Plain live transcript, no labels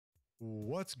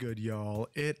What's good, y'all?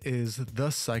 It is the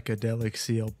Psychedelic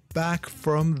Seal back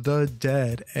from the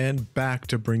dead and back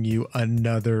to bring you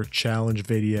another challenge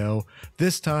video,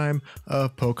 this time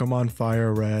of Pokemon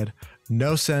Fire Red,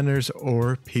 no centers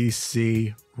or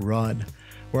PC run.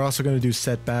 We're also going to do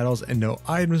set battles and no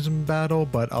items in battle,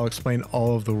 but I'll explain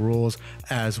all of the rules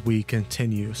as we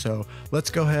continue. So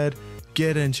let's go ahead,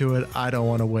 get into it. I don't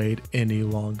want to wait any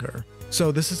longer.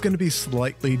 So this is going to be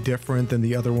slightly different than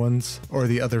the other ones or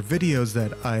the other videos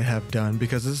that I have done,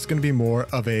 because this is going to be more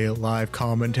of a live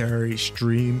commentary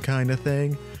stream kind of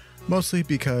thing, mostly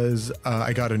because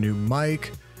I got a new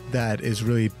mic that is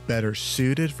really better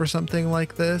suited for something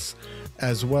like this,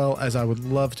 as well as I would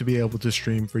love to be able to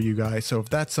stream for you guys. So if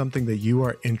that's something that you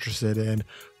are interested in,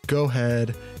 go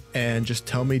ahead and just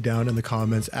tell me down in the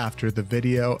comments after the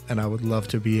video, and I would love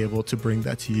to be able to bring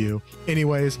that to you.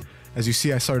 Anyways, as you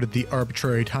see, I started the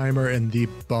arbitrary timer in the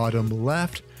bottom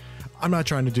left. I'm not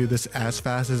trying to do this as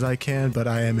fast as I can, but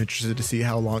I am interested to see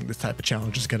how long this type of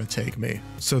challenge is going to take me.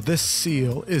 So this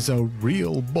seal is a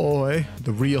real boy,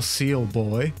 the real seal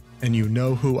boy, and you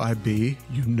know who I be,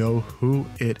 you know who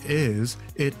it is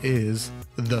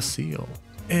the seal.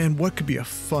 And what could be a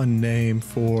fun name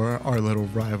for our little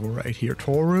rival right here?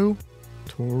 Tofu?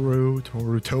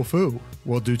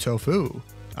 We'll do Tofu.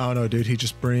 I don't know, dude, he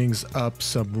just brings up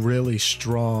some really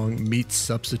strong meat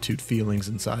substitute feelings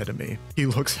inside of me. He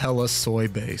looks hella soy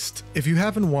based. If you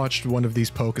haven't watched one of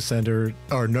these Pokecenter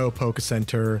or no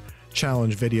Pokecenter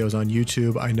challenge videos on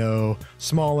YouTube, I know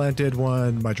Small Ant did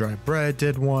one, My Dry Bread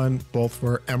did one, both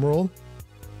for Emerald.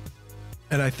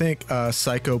 And I think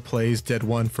Psycho Plays did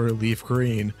one for Leaf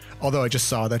Green. Although I just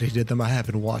saw that he did them, I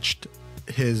haven't watched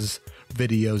his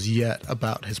videos yet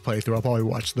about his playthrough. I'll probably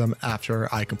watch them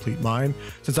after I complete mine,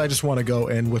 since I just want to go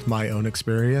in with my own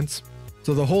experience.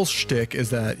 So the whole shtick is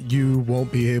that you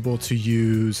won't be able to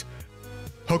use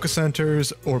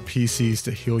Pokecenters or PCs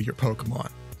to heal your Pokemon.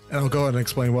 And I'll go ahead and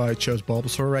explain why I chose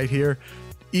Bulbasaur right here.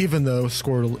 Even though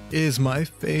Squirtle is my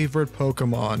favorite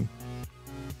Pokemon,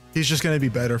 he's just going to be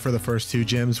better for the first two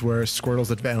gyms, where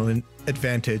Squirtle's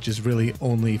advantage is really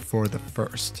only for the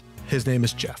first. His name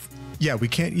is Jeff. Yeah, we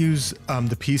can't use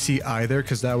the PC either,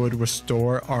 because that would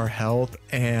restore our health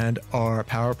and our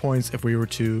power points if we were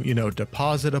to,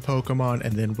 deposit a Pokemon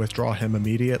and then withdraw him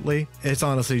immediately. It's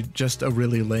honestly just a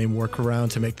really lame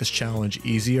workaround to make this challenge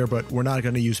easier, but we're not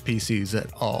going to use PCs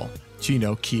at all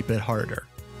to, keep it harder.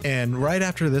 And right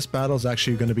after this battle is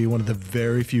actually going to be one of the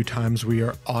very few times we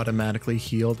are automatically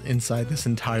healed inside this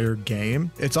entire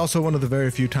game. It's also one of the very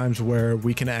few times where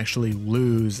we can actually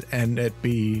lose and it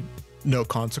be no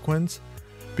consequence,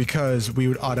 because we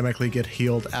would automatically get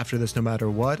healed after this no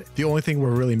matter what. The only thing we're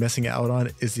really missing out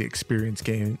on is the experience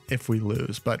gain if we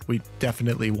lose, but we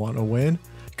definitely want to win,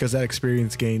 because that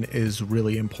experience gain is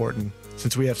really important,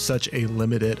 since we have such a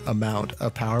limited amount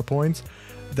of power points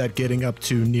that getting up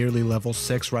to nearly level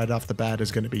 6 right off the bat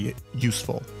is going to be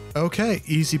useful. Okay,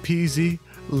 easy peasy,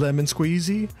 lemon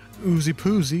squeezy, oozy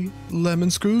poozy, lemon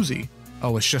scroozy.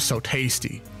 Oh, it's just so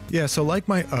tasty. Yeah, so like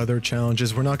my other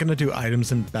challenges, we're not going to do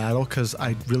items in battle, because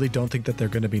I really don't think that they're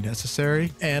going to be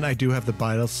necessary. And I do have the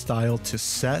battle style to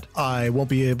set. I won't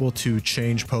be able to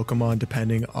change Pokemon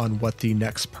depending on what the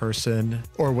next person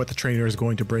or what the trainer is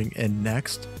going to bring in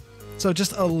next. So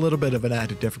just a little bit of an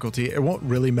added difficulty. It won't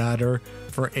really matter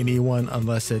for anyone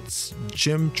unless it's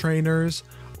gym trainers,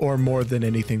 or more than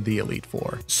anything the Elite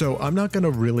Four. So I'm not going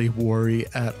to really worry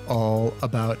at all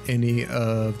about any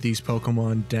of these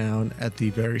Pokemon down at the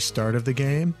very start of the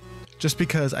game, just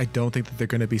because I don't think that they're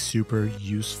going to be super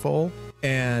useful.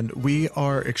 And we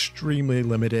are extremely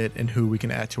limited in who we can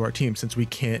add to our team, since we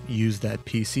can't use that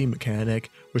PC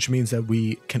mechanic, which means that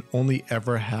we can only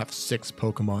ever have 6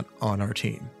 Pokemon on our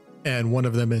team. And one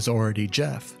of them is already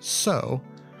Jeff, so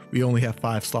we only have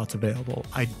 5 slots available.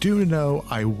 I do know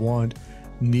I want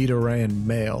Nidoran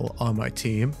male on my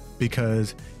team,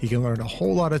 because he can learn a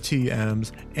whole lot of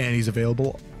TMs and he's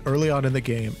available early on in the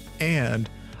game, and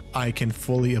I can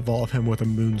fully evolve him with a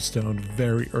Moonstone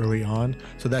very early on,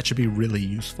 so that should be really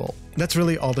useful. That's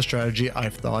really all the strategy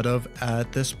I've thought of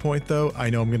at this point though. I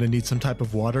know I'm going to need some type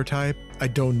of water type. I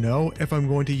don't know if I'm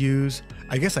going to use,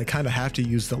 I guess I kind of have to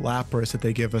use the Lapras that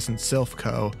they give us in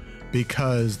Silphco,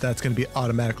 because that's going to be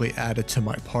automatically added to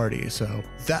my party. So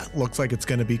that looks like it's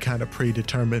going to be kind of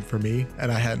predetermined for me,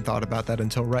 and I hadn't thought about that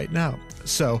until right now.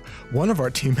 So one of our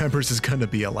team members is going to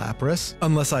be a Lapras,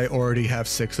 unless I already have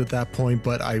 6 at that point,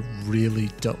 but I really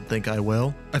don't think I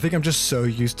will. I think I'm just so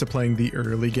used to playing the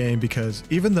early game, because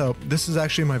even though this is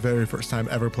actually my very first time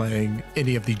ever playing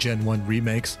any of the Gen 1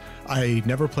 remakes, I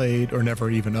never played or never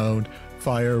even owned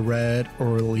Fire Red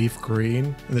or Leaf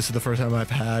Green. And this is the first time I've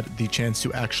had the chance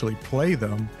to actually play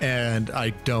them. And I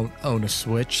don't own a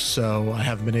Switch, so I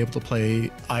haven't been able to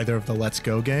play either of the Let's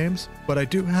Go games. But I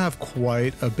do have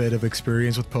quite a bit of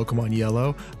experience with Pokemon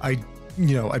Yellow. I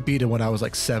beat it when I was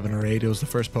like 7 or 8. It was the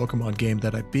first Pokemon game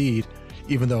that I beat,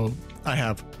 even though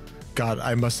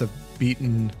I must have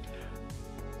beaten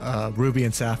Ruby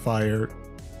and Sapphire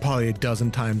probably a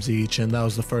dozen times each, and that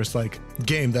was the first like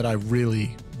game that I really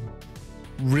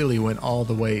went all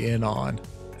the way in on,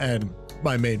 and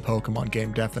my main Pokemon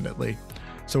game definitely.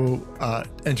 So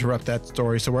interrupt that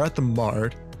story. So we're at the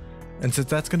Mart, and since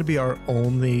that's going to be our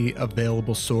only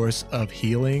available source of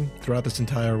healing throughout this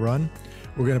entire run,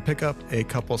 we're going to pick up a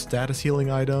couple status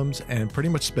healing items and pretty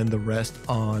much spend the rest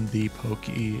on the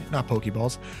not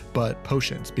Pokeballs, but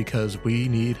potions, because we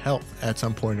need health at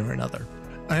some point or another.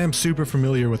 I am super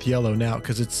familiar with Yellow now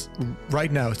because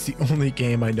right now it's the only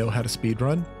game I know how to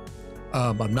speedrun.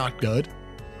 I'm not good,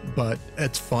 but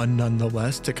it's fun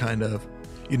nonetheless to kind of,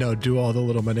 do all the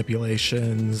little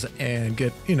manipulations and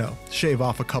get, shave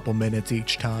off a couple minutes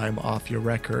each time off your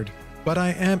record. But I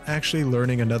am actually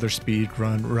learning another speed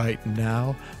run right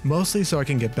now, mostly so I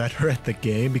can get better at the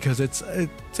game, because it's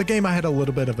a game I had a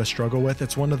little bit of a struggle with.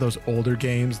 It's one of those older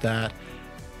games that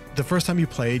the first time you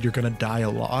played, you're going to die a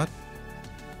lot.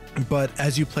 But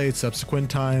as you play it subsequent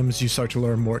times, you start to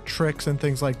learn more tricks and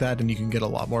things like that, and you can get a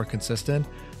lot more consistent.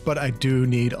 But I do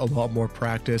need a lot more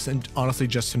practice, and honestly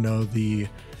just to know the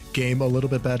game a little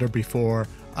bit better before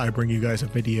I bring you guys a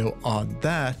video on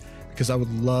that, because I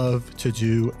would love to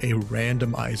do a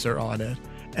randomizer on it.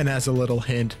 And as a little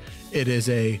hint, it is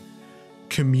a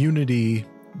community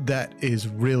that is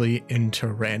really into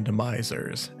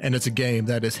randomizers, and it's a game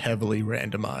that is heavily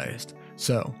randomized.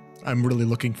 So I'm really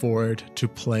looking forward to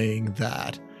playing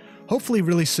that, hopefully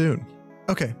really soon.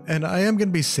 Okay, and I am going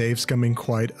to be save scumming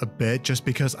quite a bit just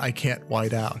because I can't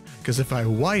white out. Because if I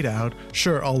white out,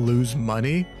 sure, I'll lose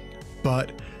money,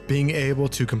 but being able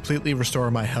to completely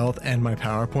restore my health and my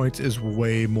power points is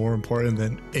way more important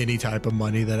than any type of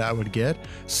money that I would get.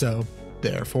 So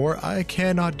therefore, I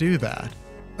cannot do that.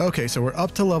 Okay, so we're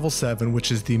up to level 7,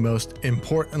 which is the most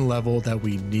important level that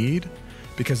we need,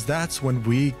 because that's when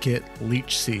we get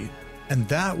Leech Seed. And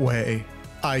that way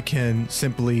I can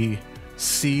simply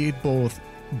seed both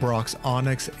Brock's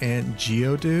Onix and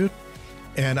Geodude,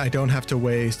 and I don't have to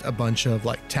waste a bunch of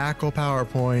like tackle power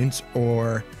points,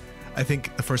 or I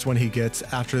think the first one he gets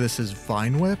after this is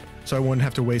Vine Whip, so I wouldn't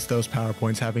have to waste those power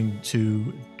points having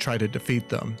to try to defeat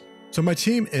them. So my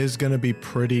team is going to be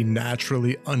pretty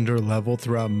naturally under leveled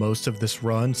throughout most of this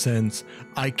run, since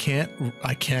I can't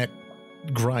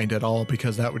grind at all,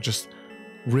 because that would just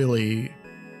really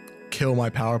kill my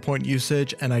PowerPoint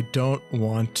usage, and I don't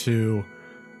want to,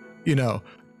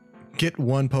 get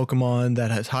one Pokemon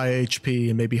that has high HP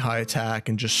and maybe high attack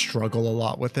and just struggle a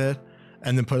lot with it,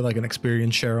 and then put like an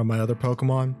experience share on my other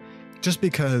Pokemon, just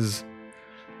because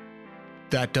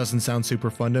that doesn't sound super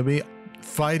fun to me.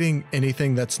 Fighting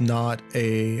anything that's not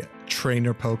a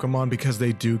trainer Pokemon, because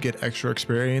they do get extra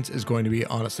experience, is going to be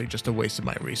honestly just a waste of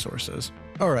my resources.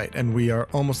 Alright, and we are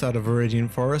almost out of Viridian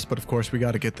Forest, but of course we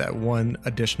got to get that one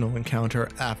additional encounter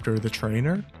after the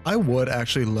trainer. I would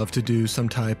actually love to do some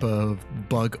type of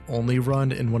bug only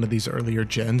run in one of these earlier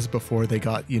gens before they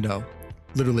got,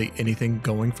 literally anything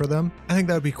going for them. I think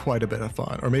that would be quite a bit of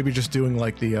fun. Or maybe just doing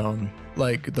like the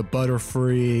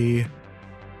Butterfree,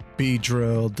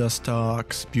 Beedrill,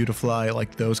 Dustox, Beautifly,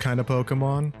 like those kind of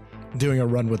Pokemon. Doing a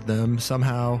run with them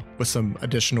somehow with some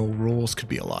additional rules could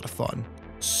be a lot of fun.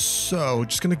 So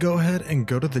just gonna go ahead and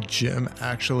go to the gym.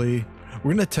 Actually,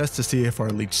 we're gonna test to see if our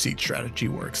Leech Seed strategy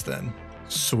works then.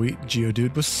 Sweet,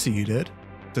 Geodude was seeded.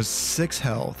 Does 6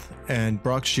 health, and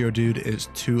Brock's Geodude is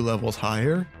 2 levels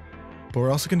higher. But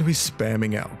we're also gonna be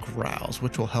spamming out growls,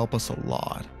 which will help us a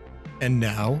lot. And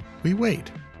now we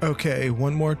wait. Okay,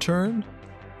 one more turn.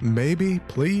 Maybe,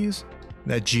 please.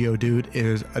 That Geodude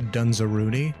is a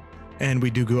Dunzaruni, and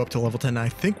we do go up to level 10. I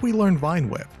think we learned Vine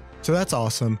Whip, so that's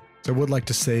awesome. So I would like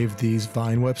to save these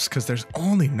Vine Whips because there's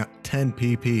only 10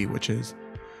 PP, which is,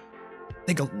 I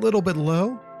think, a little bit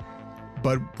low,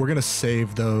 but we're gonna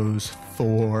save those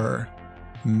for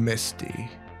Misty.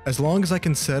 As long as I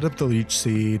can set up the Leech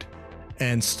Seed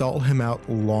and stall him out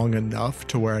long enough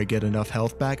to where I get enough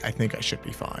health back, I think I should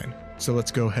be fine. So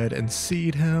let's go ahead and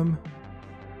seed him.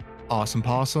 Awesome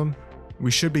Possum.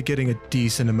 We should be getting a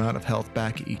decent amount of health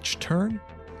back each turn.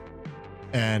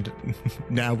 And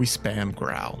now we spam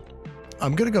Growl.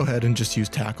 I'm gonna go ahead and just use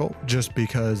Tackle, just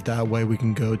because that way we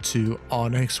can go to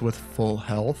Onix with full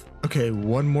health. Okay,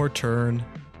 one more turn,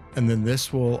 and then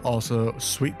this will also,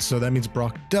 sweet, so that means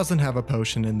Brock doesn't have a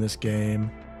potion in this game.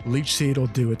 Leech Seed will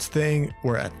do its thing.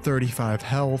 We're at 35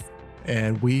 health,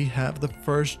 and we have the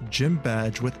first gym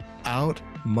badge without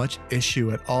much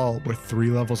issue at all. We're 3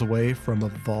 levels away from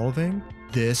evolving.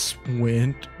 This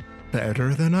went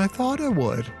better than I thought it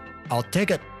would. I'll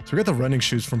take it. So we got the running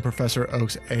shoes from Professor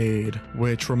Oak's aid,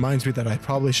 which reminds me that I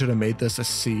probably should have made this a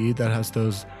seed that has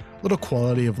those little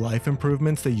quality of life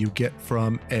improvements that you get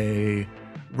from a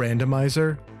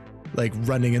randomizer, like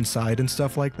running inside and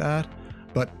stuff like that.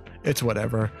 But it's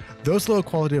whatever. Those little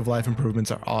quality of life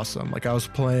improvements are awesome. Like I was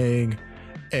playing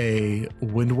a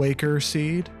Wind Waker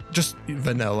seed, just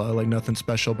vanilla, like nothing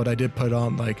special, but I did put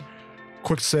on like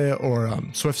quick sail or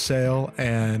swift sail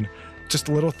and just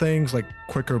little things like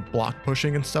quicker block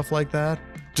pushing and stuff like that.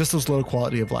 Just those little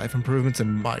quality of life improvements,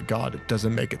 and my god, it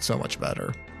doesn't make it so much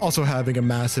better. Also having a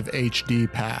massive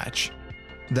HD patch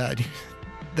that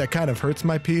kind of hurts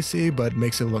my PC but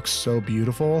makes it look so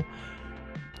beautiful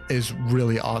is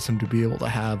really awesome to be able to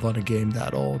have on a game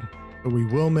that old. But we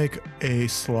will make a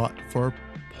slot for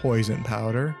poison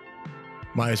powder.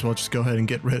 Might as well just go ahead and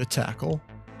get rid of tackle.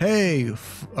 Hey,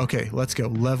 okay, let's go.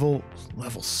 Level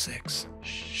 6.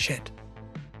 Shit.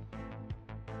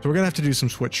 So we're gonna have to do some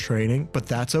switch training, but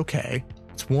that's okay.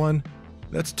 That's 1,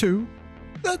 that's 2,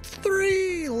 that's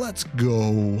 3. Let's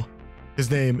go. His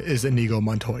name is Inigo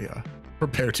Montoya.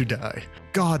 Prepare to die.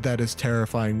 God, that is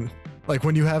terrifying. Like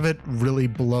when you have it really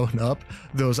blown up,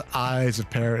 those eyes of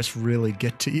Paris really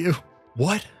get to you.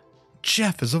 What?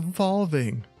 Jeff is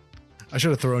evolving. I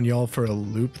should have thrown y'all for a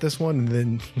loop this one and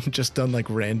then just done like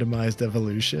randomized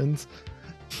evolutions.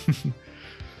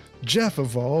 Jeff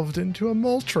evolved into a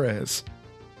Moltres.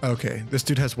 Okay, this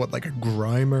dude has what, like a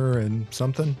Grimer and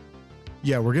something?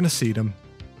 Yeah, we're gonna seed him.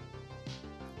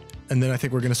 And then I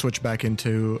think we're gonna switch back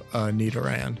into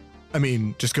Nidoran. I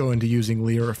mean, just go into using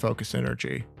Leer or Focus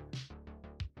Energy.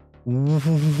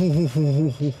 Okie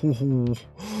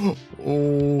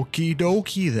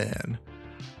dokie then.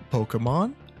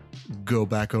 Pokemon, go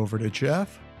back over to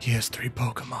Jeff. He has 3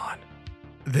 Pokemon.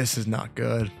 This is not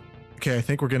good. Okay, I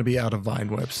think we're gonna be out of Vine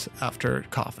Whips after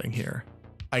coughing here.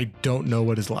 I don't know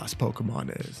what his last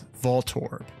Pokemon is.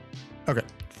 Voltorb. Okay,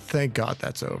 thank God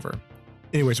that's over.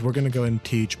 Anyways, we're gonna go and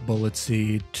teach Bullet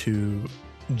Seed to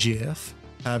Jeff.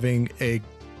 Having a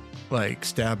like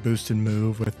stab boosted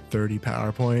move with 30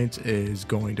 power points is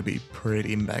going to be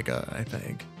pretty mega, I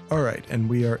think. All right, and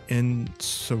we are in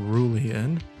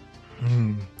Cerulean.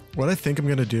 What I think I'm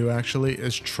gonna do actually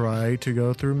is try to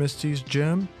go through Misty's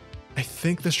gym. I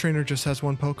think this trainer just has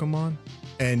 1 Pokemon,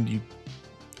 and you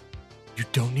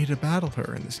don't need to battle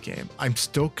her in this game. I'm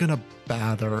still gonna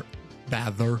battle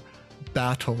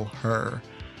her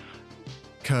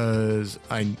because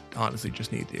I honestly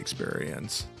just need the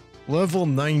experience. Level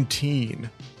 19.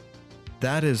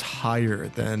 That is higher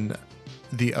than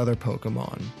the other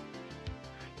Pokemon.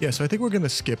 Yeah, so I think we're gonna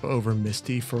skip over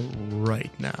Misty for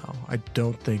right now. I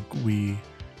don't think we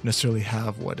necessarily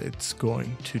have what it's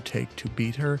going to take to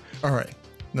beat her. All right,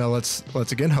 now let's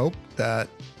again hope that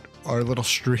our little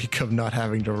streak of not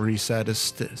having to reset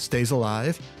stays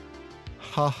alive.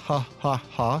 Ha ha ha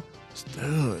ha.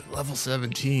 Dude, level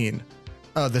 17.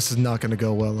 Oh, this is not going to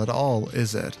go well at all,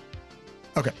 is it?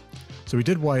 Okay, so we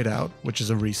did white out, which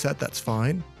is a reset. That's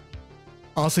fine.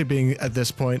 Honestly, being at this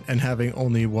point and having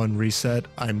only 1 reset,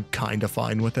 I'm kind of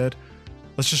fine with it.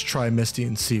 Let's just try Misty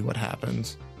and see what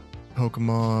happens.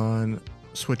 Pokemon,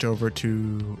 switch over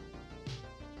to...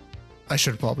 I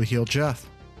should probably heal Jeff.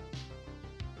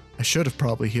 I should have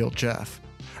probably healed Jeff.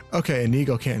 Okay,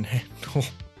 Inigo can't handle.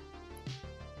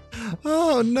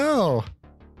 Oh no.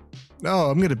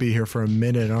 Oh, I'm gonna be here for a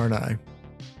minute, aren't I?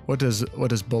 What does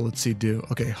Bullet Seed do?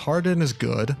 Okay, Harden is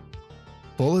good.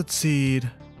 Bullet Seed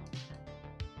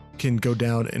can go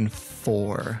down in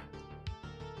 4.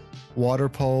 Water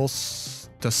Pulse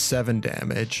does 7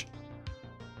 damage.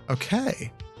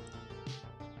 Okay.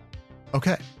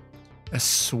 Okay. A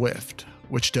Swift,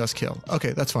 which does kill.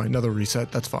 Okay, that's fine. Another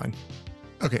reset. That's fine.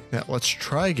 Okay, now let's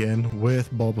try again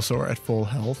with Bulbasaur at full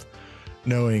health,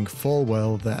 knowing full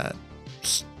well that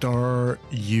Star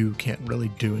U can't really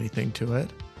do anything to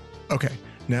it. Okay,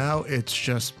 now it's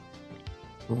just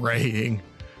praying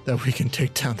that we can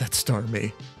take down that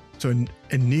Starmie. So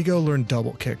Inigo learned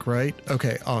Double Kick, right?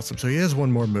 Okay, awesome. So he has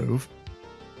 1 more move.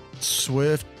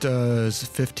 Swift does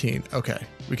 15. Okay,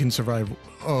 we can survive.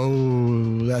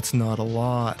 Oh, that's not a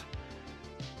lot.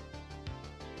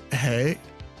 Hey.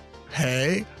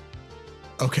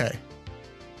 Okay.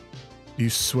 You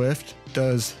Swift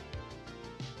does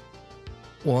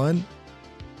 1,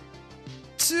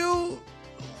 2.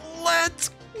 Let's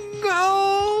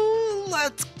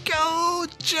go,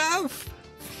 Jeff.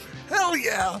 Hell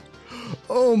yeah.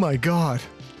 Oh my God.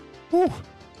 Whew.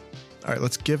 All right,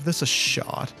 let's give this a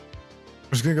shot.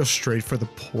 We're just gonna go straight for the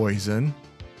poison.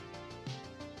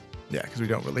 Yeah, because we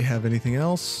don't really have anything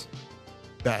else.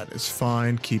 That is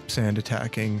fine. Keep sand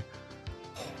attacking.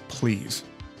 Oh, please.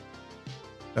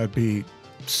 That'd be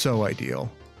so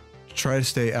ideal. Try to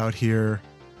stay out here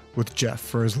with Jeff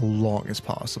for as long as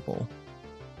possible.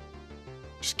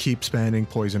 Just keep spamming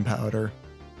poison powder.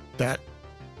 That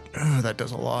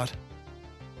does a lot.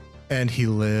 And he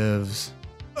lives.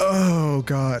 Oh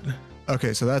god.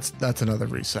 Okay, so that's another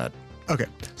reset. Okay,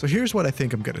 so here's what I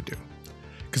think I'm gonna do.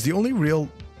 Because the only real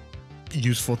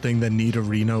useful thing that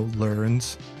Nidorino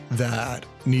learns that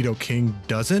Nidoking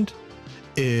doesn't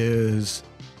is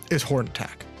Horn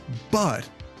Attack. But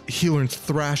he learns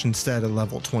Thrash instead at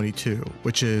level 22,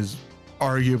 which is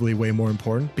arguably way more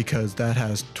important because that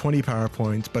has 20 power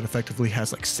points, but effectively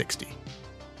has like 60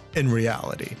 in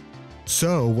reality.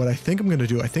 So what I think I'm going to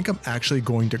do, I think I'm actually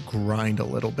going to grind a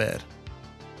little bit.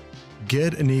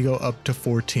 Get Inigo up to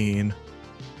 14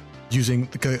 using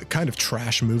the kind of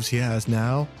trash moves he has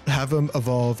now. Have him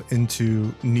evolve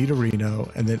into Nidorino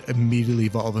and then immediately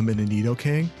evolve him into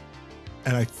Nidoking.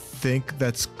 And I think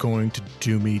that's going to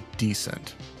do me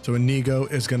decent. So Inigo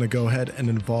is going to go ahead and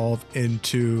evolve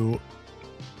into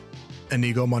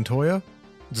Inigo Montoya.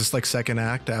 Just like second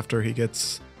act after he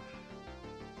gets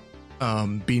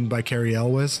beaten by Carrie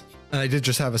Elwes. And I did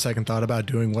just have a second thought about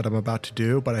doing what I'm about to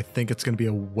do, but I think it's going to be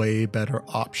a way better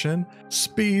option.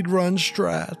 Speed run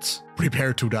strats.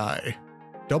 Prepare to die.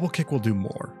 Double kick will do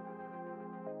more.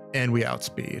 And we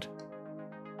outspeed.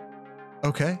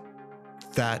 Okay.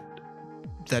 That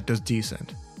does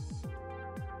decent.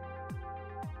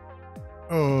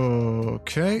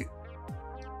 Okay.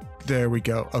 There we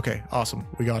go. Okay, awesome.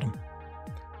 We got him.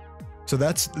 So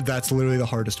that's literally the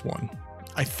hardest one,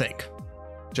 I think.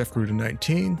 Jeff grew to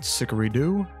 19.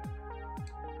 Sickery-doo.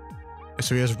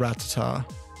 So he has Rattata.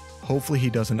 Hopefully he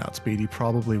doesn't outspeed. He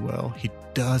probably will. He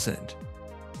doesn't.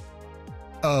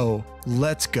 Oh,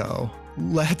 let's go.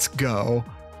 Let's go.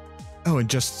 Oh, and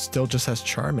still just has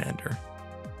Charmander.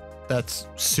 That's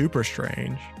super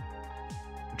strange.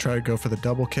 Try to go for the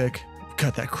double kick.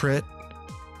 Got that crit.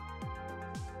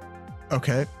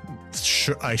 Okay.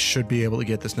 I should be able to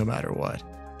get this no matter what.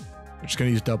 I'm just going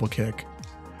to use double kick.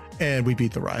 And we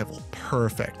beat the rival.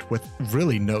 Perfect. With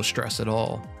really no stress at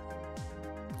all.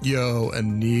 Yo,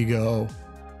 Inigo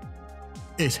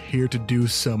is here to do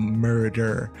some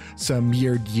murder. Some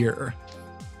year.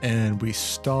 And we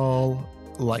stall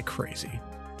like crazy.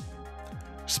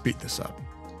 Speed this up.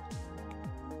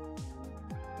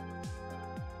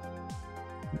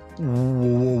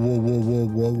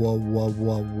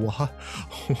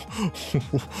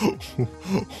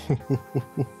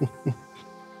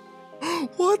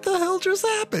 What the hell just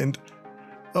happened?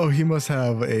 Oh, he must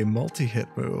have a multi-hit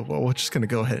move. Well, we're just gonna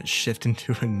go ahead and shift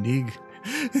into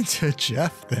into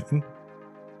Jeff then.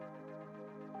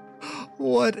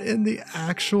 What in the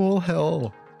actual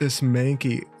hell? This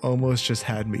Mankey almost just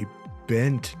had me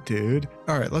bent, dude.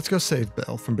 All right, let's go save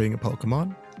Bill from being a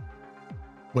Pokemon.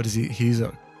 What is he? He's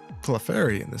a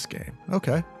Clefairy in this game.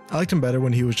 Okay. I liked him better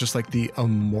when he was just like the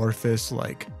amorphous,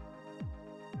 like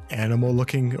animal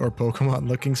looking or Pokemon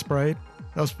looking sprite.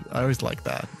 I always liked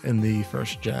that in the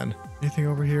first gen. Anything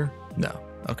over here? No.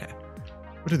 Okay.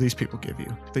 What do these people give you?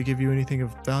 Do they give you anything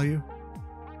of value?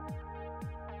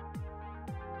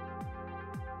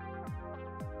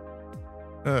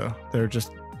 Oh, they're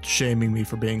just shaming me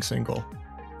for being single.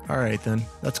 All right then,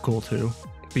 that's cool too.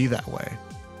 Be that way.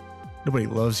 Nobody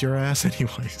loves your ass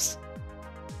anyways.